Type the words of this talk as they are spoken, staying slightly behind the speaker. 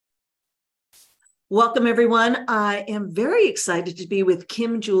Welcome, everyone. I am very excited to be with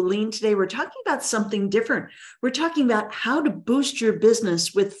Kim Julen today. We're talking about something different. We're talking about how to boost your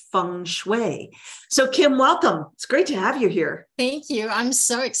business with Feng Shui. So, Kim, welcome. It's great to have you here. Thank you. I'm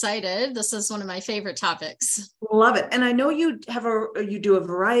so excited. This is one of my favorite topics. Love it. And I know you do a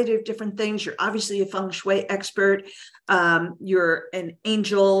variety of different things. You're obviously a Feng Shui expert. You're an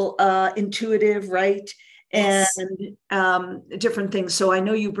angel intuitive, right? And Yes. different things. So I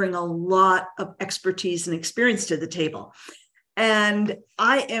know you bring a lot of expertise and experience to the table. And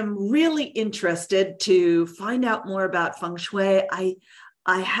I am really interested to find out more about Feng Shui.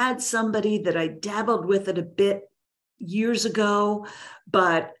 I had somebody that I dabbled with it a bit years ago,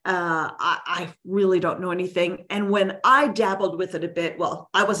 but I really don't know anything. And when I dabbled with it a bit, well,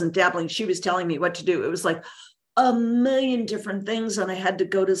 I wasn't dabbling. She was telling me what to do. It was like a million different things. And I had to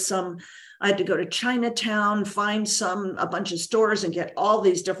go to Chinatown, find a bunch of stores and get all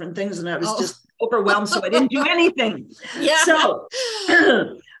these different things. And I was just overwhelmed. So I didn't do anything. Yeah. So,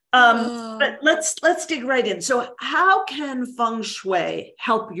 Oh. but let's dig right in. So how can Feng Shui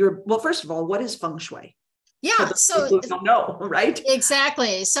help well, first of all, what is Feng Shui? Yeah. So people don't know, right?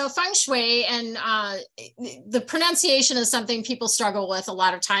 exactly. So Feng Shui and the pronunciation is something people struggle with a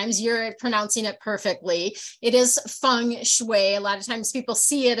lot of times. You're pronouncing it perfectly. It is Feng Shui. A lot of times people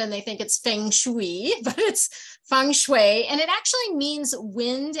see it and they think it's Feng Shui, but it's Feng Shui. And it actually means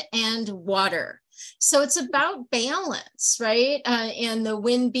wind and water. So it's about balance, right? And the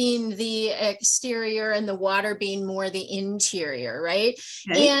wind being the exterior and the water being more the interior, right?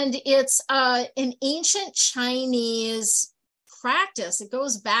 Okay. And it's an ancient Chinese practice. It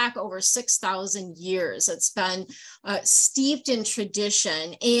goes back over 6,000 years. It's been steeped in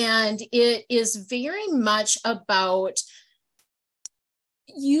tradition, and it is very much about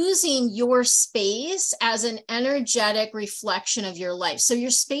using your space as an energetic reflection of your life. So your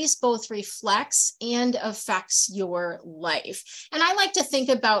space both reflects and affects your life. And I like to think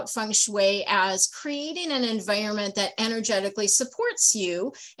about Feng Shui as creating an environment that energetically supports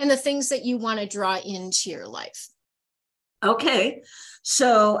you and the things that you want to draw into your life. Okay.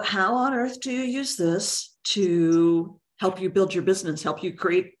 So how on earth do you use this to help you build your business, help you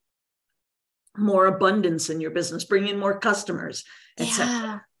create more abundance in your business, bring in more customers,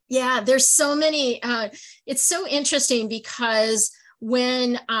 etc.? Yeah, there's so many. It's so interesting because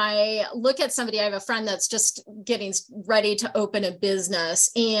when I look at somebody, I have a friend that's just getting ready to open a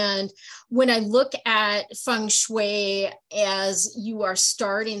business. And when I look at Feng Shui as you are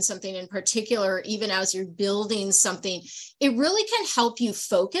starting something in particular, even as you're building something, it really can help you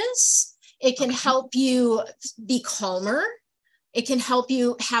focus. It can help you be calmer. It can help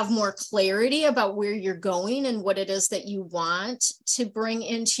you have more clarity about where you're going and what it is that you want to bring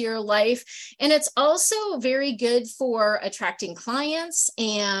into your life. And it's also very good for attracting clients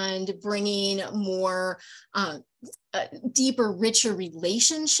and bringing more deeper, richer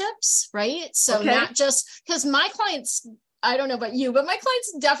relationships, right? So not just because my clients, I don't know about you, but my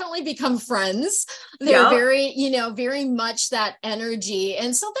clients definitely become friends. They're very, very much that energy.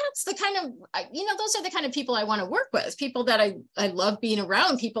 And so that's the kind of, those are the kind of people I want to work with, people that I love being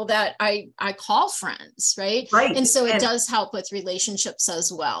around, people that I call friends, right? Right. And so it does help with relationships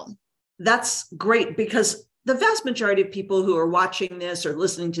as well. That's great, because the vast majority of people who are watching this or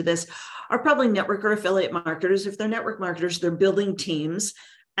listening to this are probably network or affiliate marketers. If they're network marketers, they're building teams.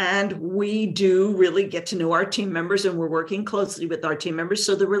 And we do really get to know our team members, and we're working closely with our team members.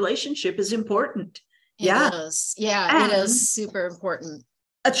 So the relationship is important. It is. Yeah, it is super important.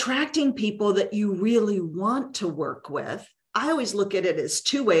 Attracting people that you really want to work with. I always look at it as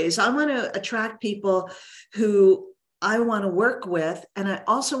two ways. I want to attract people who I want to work with. And I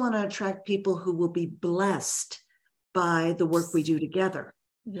also want to attract people who will be blessed by the work we do together.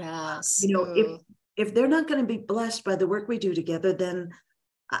 Yes. If they're not going to be blessed by the work we do together, then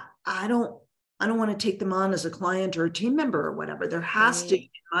I don't want to take them on as a client or a team member or whatever. There has to, in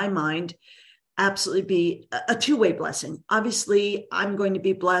my mind, absolutely be a two-way blessing. Obviously, I'm going to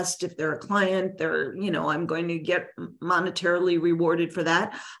be blessed if they're a client. I'm going to get monetarily rewarded for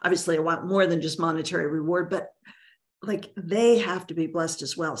that. Obviously, I want more than just monetary reward, but they have to be blessed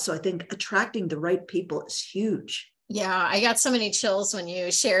as well. So I think attracting the right people is huge. Yeah, I got so many chills when you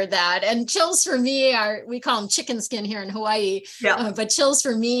shared that. And chills for me we call them chicken skin here in Hawaii. Yeah. But chills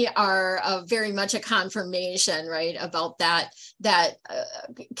for me are very much a confirmation, right, about that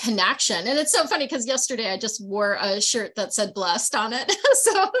connection. And it's so funny because yesterday I just wore a shirt that said blessed on it.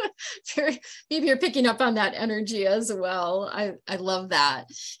 So maybe you're picking up on that energy as well. I love that.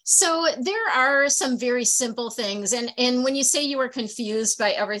 So there are some very simple things. And when you say you were confused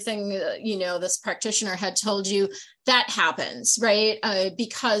by everything, this practitioner had told you, that happens, right?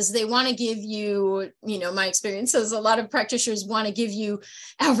 Because they want to give you, my experience is a lot of practitioners want to give you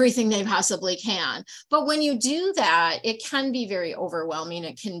everything they possibly can. But when you do that, it can be very overwhelming.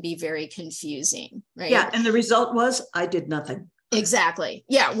 It can be very confusing, right? Yeah. And the result was I did nothing. Exactly.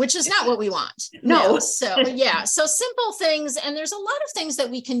 Yeah. Which is not what we want. No. So yeah. So simple things. And there's a lot of things that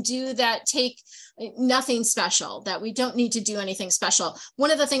we can do that take nothing special, that we don't need to do anything special.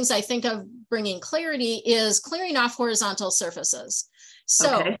 One of the things I think of bringing clarity is clearing off horizontal surfaces.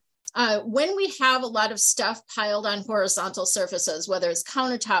 So Okay. When we have a lot of stuff piled on horizontal surfaces, whether it's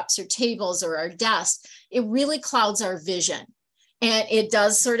countertops or tables or our desk, it really clouds our vision. And it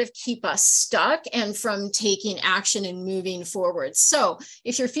does sort of keep us stuck and from taking action and moving forward. So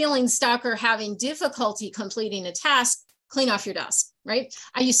if you're feeling stuck or having difficulty completing a task, clean off your desk, right?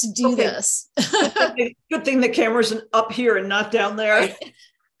 I used to do this. Good thing the camera's up here and not down there.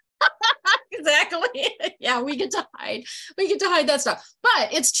 Exactly. Yeah, we get to hide that stuff.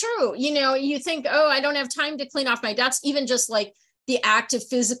 But it's true. You think, oh, I don't have time to clean off my desk, even just like the act of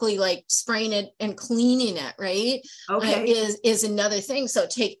physically like spraying it and cleaning it, right? Okay. Is another thing. So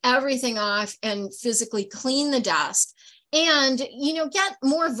take everything off and physically clean the desk and, get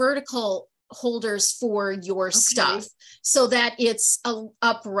more vertical holders for your stuff so that it's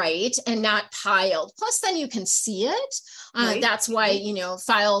upright and not piled. Plus, then you can see it. Right. That's why,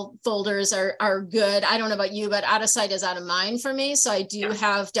 file folders are good. I don't know about you, but out of sight is out of mind for me. So I do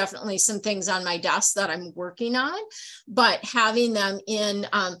have definitely some things on my desk that I'm working on, but having them in,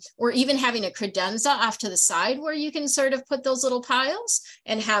 or even having a credenza off to the side where you can sort of put those little piles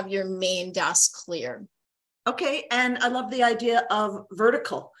and have your main desk clear. Okay. And I love the idea of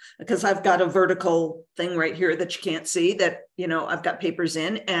vertical because I've got a vertical thing right here that you can't see that, I've got papers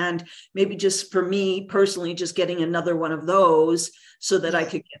in, and maybe just for me personally, just getting another one of those so that I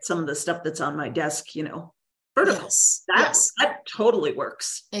could get some of the stuff that's on my desk, vertical. Yes. That totally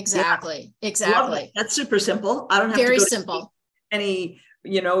works. Exactly. Yeah. Exactly. That's super simple. I don't have Very to go simple. to any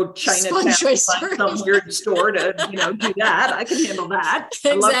Chinatown, Feng Shui some weird store to, do that. I can handle that.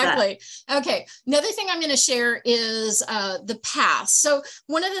 Exactly. Okay. Another thing I'm going to share is the path. So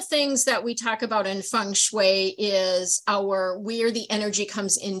one of the things that we talk about in Feng Shui is where the energy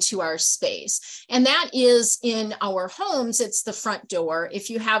comes into our space. And that is in our homes, it's the front door. If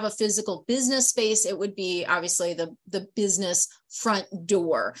you have a physical business space, it would be obviously the business front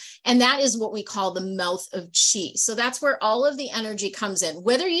door. And that is what we call the mouth of chi. So that's where all of the energy comes in,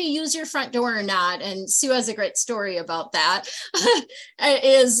 whether you use your front door or not. And Sue has a great story about that.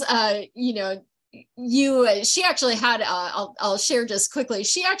 She actually had, I'll share just quickly.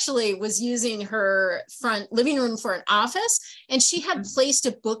 She actually was using her front living room for an office, and she had placed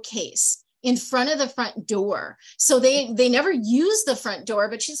a bookcase in front of the front door. So they never used the front door,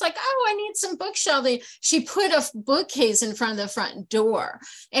 but she's like, oh, I need some bookshelving. She put a bookcase in front of the front door.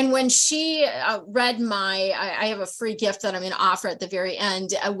 And when she read I have a free gift that I'm going to offer at the very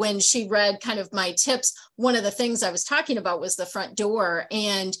end. When she read kind of my tips, one of the things I was talking about was the front door.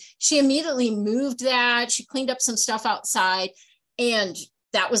 And she immediately moved that. She cleaned up some stuff outside, and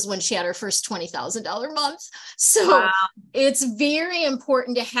that was when she had her first $20,000 month. So wow. It's very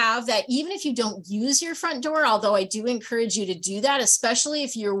important to have that, even if you don't use your front door, although I do encourage you to do that, especially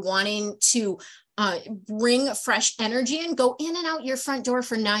if you're wanting to bring fresh energy and go in and out your front door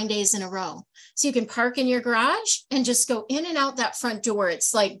for 9 days in a row. So you can park in your garage and just go in and out that front door.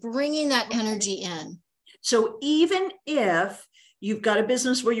 It's like bringing that energy in. So even if you've got a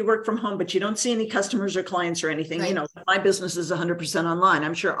business where you work from home, but you don't see any customers or clients or anything. Right. My business is 100% online.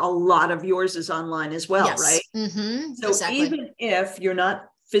 I'm sure a lot of yours is online as well, yes. Right? Mm-hmm. So exactly. Even if you're not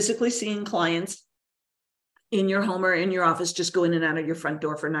physically seeing clients in your home or in your office, just go in and out of your front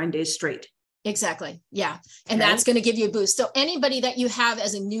door for 9 days straight. Exactly. Yeah. And that's going to give you a boost. So anybody that you have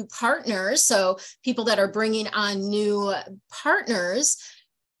as a new partner, so people that are bringing on new partners,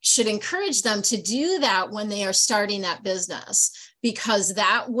 should encourage them to do that when they are starting that business, because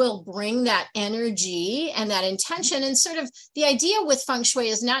that will bring that energy and that intention. And sort of the idea with Feng Shui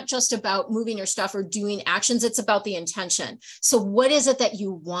is not just about moving your stuff or doing actions. It's about the intention. So what is it that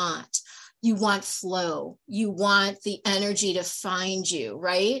you want? You want flow. You want the energy to find you,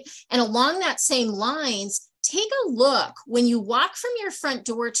 right? And along that same lines, take a look when you walk from your front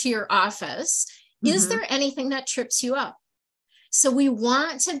door to your office. Mm-hmm. Is there anything that trips you up? So we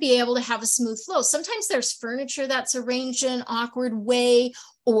want to be able to have a smooth flow. Sometimes there's furniture that's arranged in an awkward way,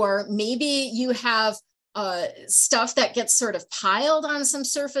 or maybe you have stuff that gets sort of piled on some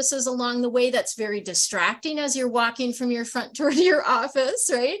surfaces along the way that's very distracting as you're walking from your front door to your office,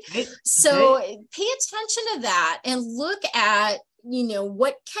 right? So pay attention to that and look at,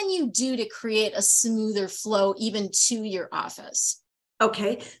 what can you do to create a smoother flow even to your office?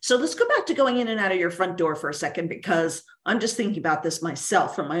 Okay, so let's go back to going in and out of your front door for a second, because I'm just thinking about this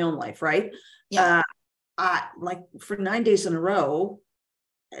myself from my own life, right? Yeah. Like for 9 days in a row,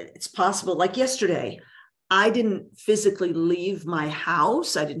 it's possible. Like yesterday, I didn't physically leave my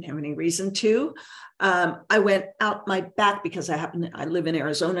house. I didn't have any reason to. I went out my back because I live in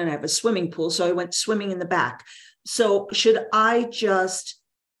Arizona and I have a swimming pool. So I went swimming in the back. So should I just,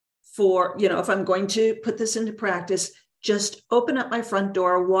 if I'm going to put this into practice, just open up my front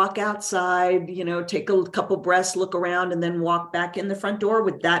door, walk outside, take a couple breaths, look around, and then walk back in the front door?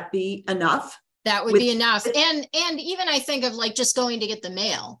 Would that be enough? That would be enough. And even I think of like just going to get the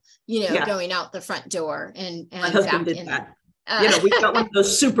mail, going out the front door and my husband back did in. that. We've got one of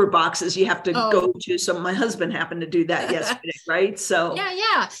those super boxes you have to go to. So my husband happened to do that yesterday, right? So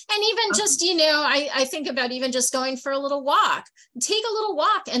yeah. And even just, I think about even just going for a little walk. Take a little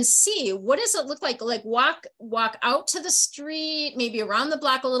walk and see, what does it look like? Like walk out to the street, maybe around the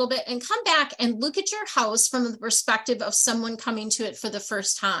block a little bit, and come back and look at your house from the perspective of someone coming to it for the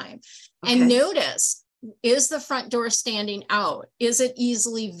first time. Okay. And notice, is the front door standing out? Is it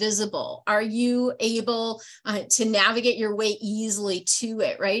easily visible? Are you able to navigate your way easily to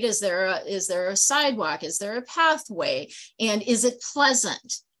it, right? Is there a sidewalk? Is there a pathway? And is it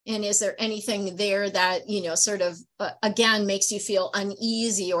pleasant? And is there anything there that, sort of, again, makes you feel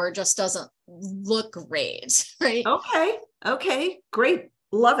uneasy or just doesn't look great, right? Okay, great.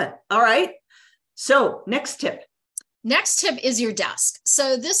 Love it. All right. So next tip. Next tip is your desk.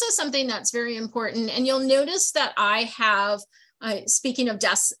 So this is something that's very important. And you'll notice that I have, speaking of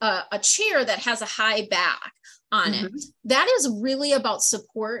desks, a chair that has a high back on it. That is really about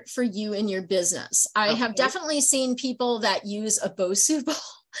support for you and your business. I have definitely seen people that use a Bosu ball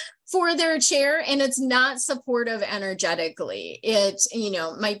for their chair, and it's not supportive energetically. It,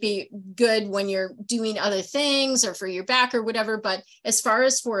 might be good when you're doing other things or for your back or whatever. But as far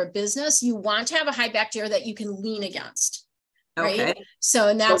as for a business, you want to have a high back chair that you can lean against. Right. Okay. So,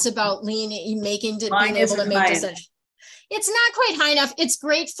 and that's about being able to make decisions. It's not quite high enough. It's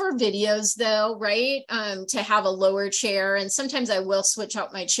great for videos though, right? To have a lower chair. And sometimes I will switch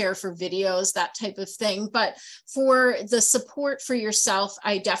out my chair for videos, that type of thing. But for the support for yourself,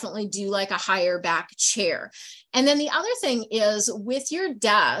 I definitely do like a higher back chair. And then the other thing is with your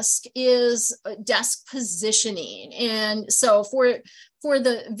desk is desk positioning. And so for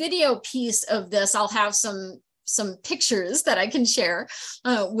the video piece of this, I'll have some pictures that I can share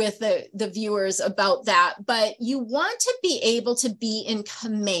with the viewers about that. But you want to be able to be in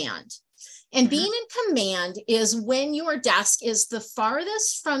command. And being in command is when your desk is the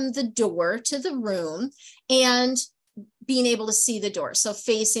farthest from the door to the room and being able to see the door. So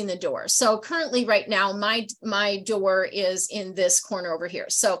facing the door. So currently right now, my door is in this corner over here.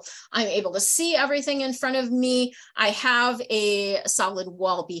 So I'm able to see everything in front of me. I have a solid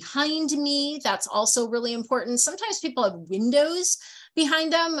wall behind me. That's also really important. Sometimes people have windows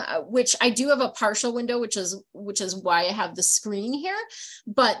behind them, which I do have a partial window, which is why I have the screen here.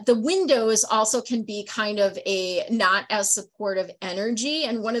 But the windows also can be kind of a not as supportive energy.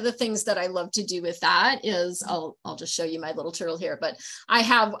 And one of the things that I love to do with that is, I'll just show you my little turtle here, but I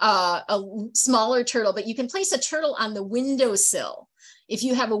have a smaller turtle, but you can place a turtle on the windowsill if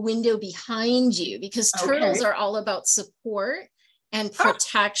you have a window behind you, because turtles are all about support and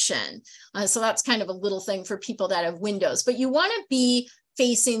protection. So that's kind of a little thing for people that have windows, but you want to be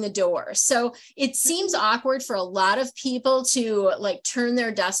facing the door. So it seems awkward for a lot of people to like turn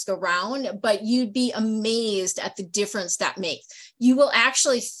their desk around, but you'd be amazed at the difference that makes. You will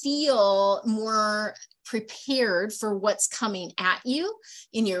actually feel more prepared for what's coming at you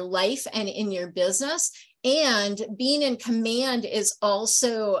in your life and in your business. And being in command is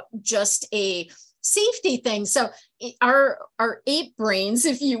also just a safety thing. So our ape brains,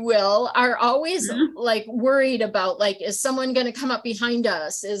 if you will, are always like worried about, like, is someone going to come up behind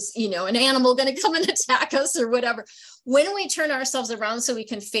us? Is, an animal going to come and attack us or whatever? When we turn ourselves around so we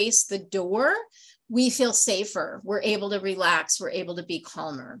can face the door, we feel safer. We're able to relax. We're able to be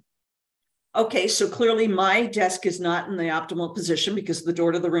calmer. Okay, so clearly my desk is not in the optimal position because the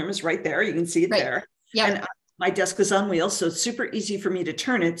door to the room is right there. You can see it there. Yeah. And my desk is on wheels, so it's super easy for me to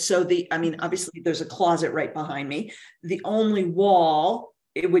turn it. So obviously there's a closet right behind me. The only wall,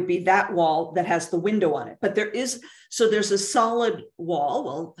 it would be that wall that has the window on it. But there's a solid wall.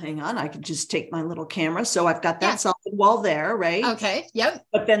 Well, hang on, I can just take my little camera. So I've got that solid wall there, right? Okay, yep.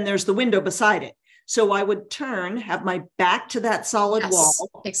 But then there's the window beside it. So I would have my back to that solid wall.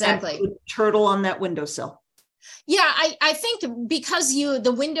 Exactly. And put a turtle on that windowsill. Yeah, I think because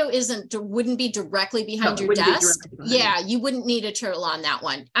the window wouldn't be directly behind your desk. Yeah, you wouldn't need a turtle on that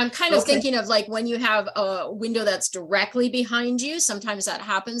one. I'm kind of thinking of like when you have a window that's directly behind you, sometimes that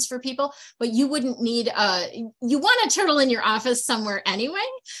happens for people, but you wouldn't need you want a turtle in your office somewhere anyway,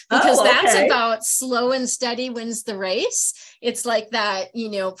 because that's about slow and steady wins the race. It's like that,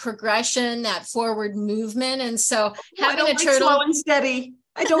 progression, that forward movement. And so having a turtle slow and steady.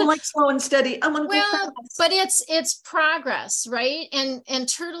 I don't like slow and steady. I want to go fast. But it's progress, right? And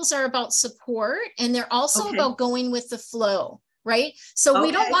turtles are about support, and they're also about going with the flow, right? So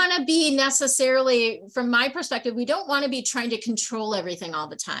we don't want to be necessarily, from my perspective, we don't want to be trying to control everything all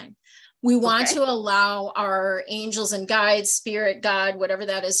the time. We want to allow our angels and guides, spirit, God, whatever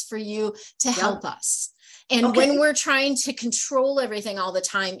that is for you, to help us. And when we're trying to control everything all the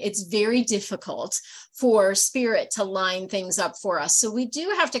time, it's very difficult for spirit to line things up for us. So we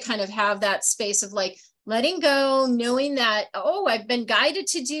do have to kind of have that space of like letting go, knowing that, I've been guided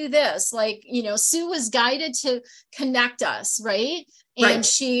to do this. Like, Sue was guided to connect us, right? And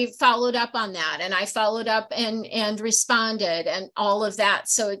she followed up on that. And I followed up and responded and all of that.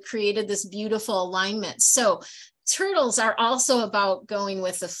 So it created this beautiful alignment. So turtles are also about going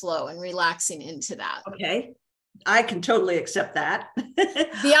with the flow and relaxing into that. Okay. I can totally accept that.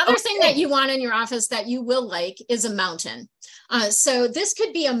 The other thing that you want in your office that you will like is a mountain. So this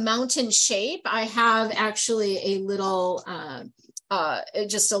could be a mountain shape. I have actually a little,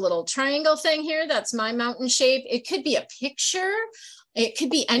 just a little triangle thing here. That's my mountain shape. It could be a picture. It could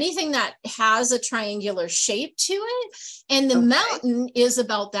be anything that has a triangular shape to it. And the mountain is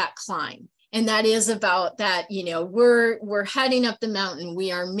about that climb. And that is about that, we're heading up the mountain.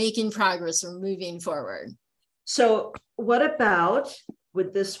 We are making progress. We're moving forward. So what about,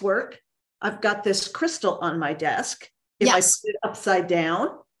 would this work? I've got this crystal on my desk. If I put it upside down,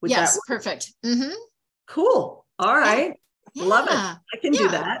 would that work? Perfect. Mm-hmm. Cool. All right. Yeah. Love it. I can do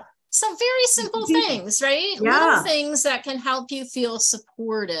that. Some very simple things, right? Little things that can help you feel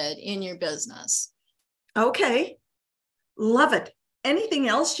supported in your business. Okay. Love it. Anything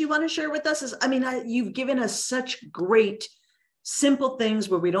else you want to share with us? You've given us such great, simple things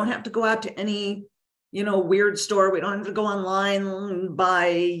where we don't have to go out to any, weird store. We don't have to go online and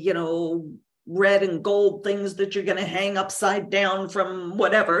buy, red and gold things that you're going to hang upside down from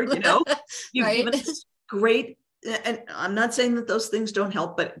whatever, You've given us great, and I'm not saying that those things don't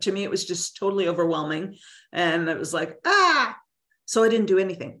help, but to me, it was just totally overwhelming. And it was like, so I didn't do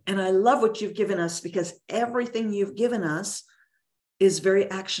anything. And I love what you've given us, because everything you've given us is very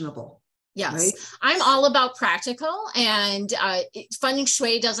actionable. Yes. Right? I'm all about practical, and Feng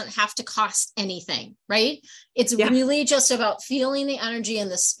Shui doesn't have to cost anything, right? It's really just about feeling the energy in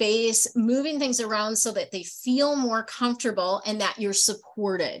the space, moving things around so that they feel more comfortable and that you're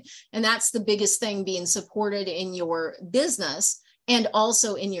supported. And that's the biggest thing, being supported in your business and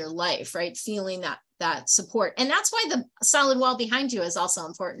also in your life, right? Feeling that support. And that's why the solid wall behind you is also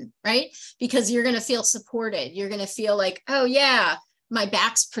important, right? Because you're going to feel supported. You're going to feel like, my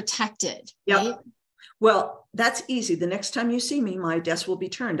back's protected. Right? Well, that's easy. The next time you see me, my desk will be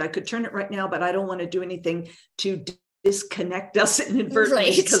turned. I could turn it right now, but I don't want to do anything to disconnect us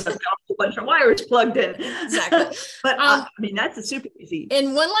inadvertently because I've got a bunch of wires plugged in. Exactly. But that's a super easy.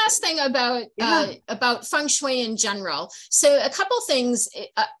 And one last thing about Feng Shui in general. So a couple things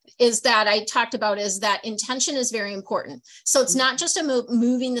is that I talked about is that intention is very important. So it's not just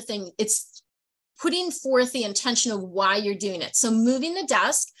moving the thing, it's putting forth the intention of why you're doing it. So moving the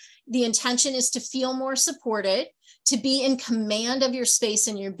desk, the intention is to feel more supported, to be in command of your space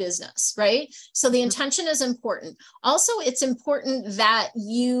and your business, right? So the intention is important. Also, it's important that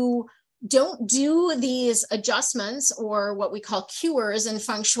you don't do these adjustments, or what we call cures in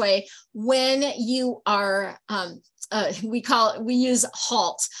Feng Shui, when you are, we use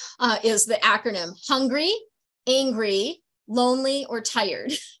HALT is the acronym: hungry, angry, lonely, or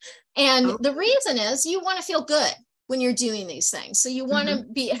tired. And the reason is you want to feel good when you're doing these things. So you want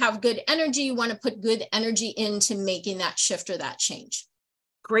to have good energy. You want to put good energy into making that shift or that change.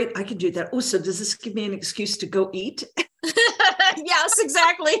 Great. I can do that. Oh, so does this give me an excuse to go eat? Yes,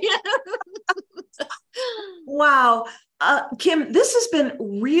 exactly. Wow. Kim, this has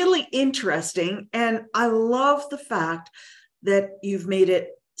been really interesting. And I love the fact that you've made it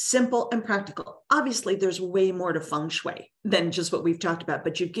simple and practical. Obviously, there's way more to Feng Shui than just what we've talked about,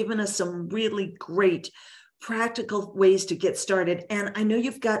 but you've given us some really great practical ways to get started. And I know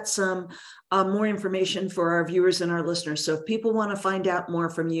you've got some more information for our viewers and our listeners. So if people want to find out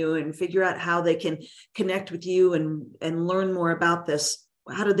more from you and figure out how they can connect with you and learn more about this,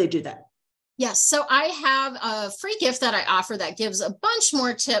 how do they do that? Yes. So I have a free gift that I offer that gives a bunch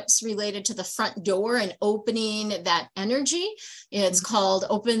more tips related to the front door and opening that energy. It's called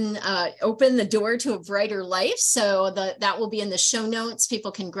Open the Door to a Brighter Life. So that will be in the show notes.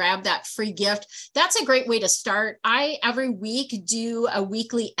 People can grab that free gift. That's a great way to start. I every week do a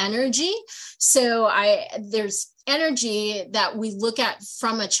weekly energy. So there's energy that we look at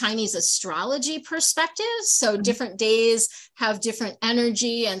from a Chinese astrology perspective. So different days have different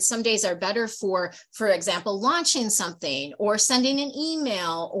energy, and some days are better for example, launching something or sending an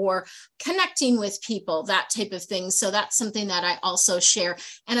email or connecting with people, that type of thing. So that's something that I also share.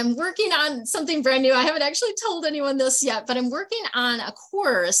 And I'm working on something brand new. I haven't actually told anyone this yet, but I'm working on a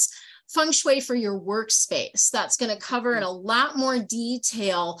course, Feng Shui for your workspace. That's going to cover in a lot more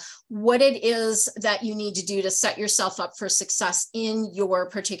detail what it is that you need to do to set yourself up for success in your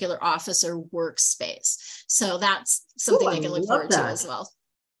particular office or workspace. So that's something they can look forward to as well.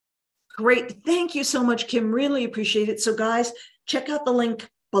 Great. Thank you so much, Kim. Really appreciate it. So guys, check out the link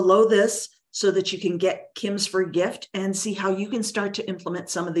below this so that you can get Kim's free gift and see how you can start to implement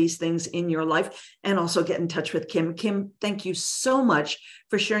some of these things in your life, and also get in touch with Kim. Kim, thank you so much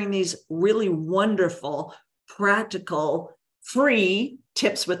for sharing these really wonderful, practical, free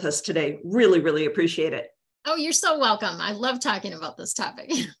tips with us today. Really, really appreciate it. Oh, you're so welcome. I love talking about this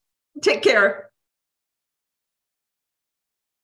topic. Take care.